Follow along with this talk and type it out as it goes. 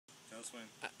No swing.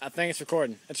 I think it's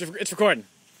recording. It's recording.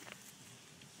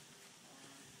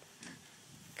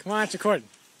 Come on, it's recording.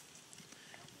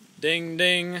 Ding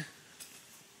ding.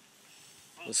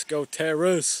 Let's go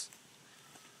terrace.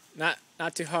 Not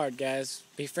too hard, guys.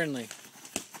 Be friendly.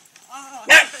 Oh,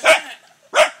 yeah.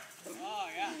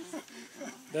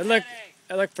 That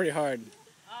looked pretty hard.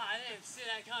 Oh, I didn't see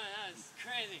that coming. That was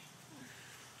crazy.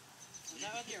 Was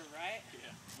that with your right?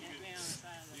 Yeah. Hit me on the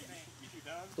side of the face. You too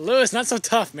down? Lewis, not so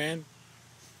tough, man.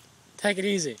 Take it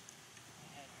easy. My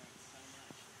head hurts so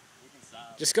much. We can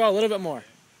stop. Just go a little bit more.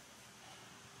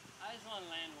 I just want to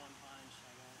land one punch,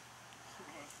 I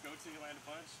guess. Go till you land a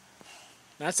punch.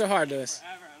 Not so hard, Lewis.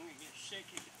 Forever, I'm going to get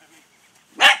shaky.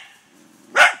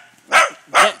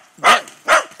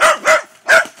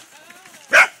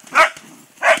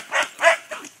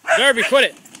 Derby, quit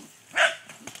it.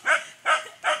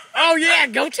 Oh yeah,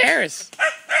 go terrace.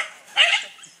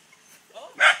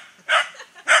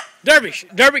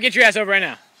 Derby, get your ass over right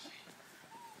now.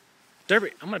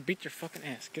 Derby, I'm gonna beat your fucking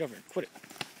ass. Get over here, quit it.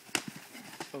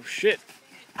 Oh shit.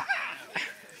 Wait,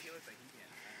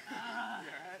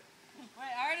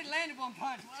 I already landed one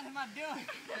punch. What am I doing?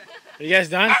 Are you guys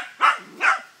done?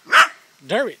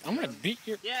 Derby, I'm gonna beat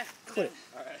your. Yeah. Quit it.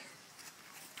 All right.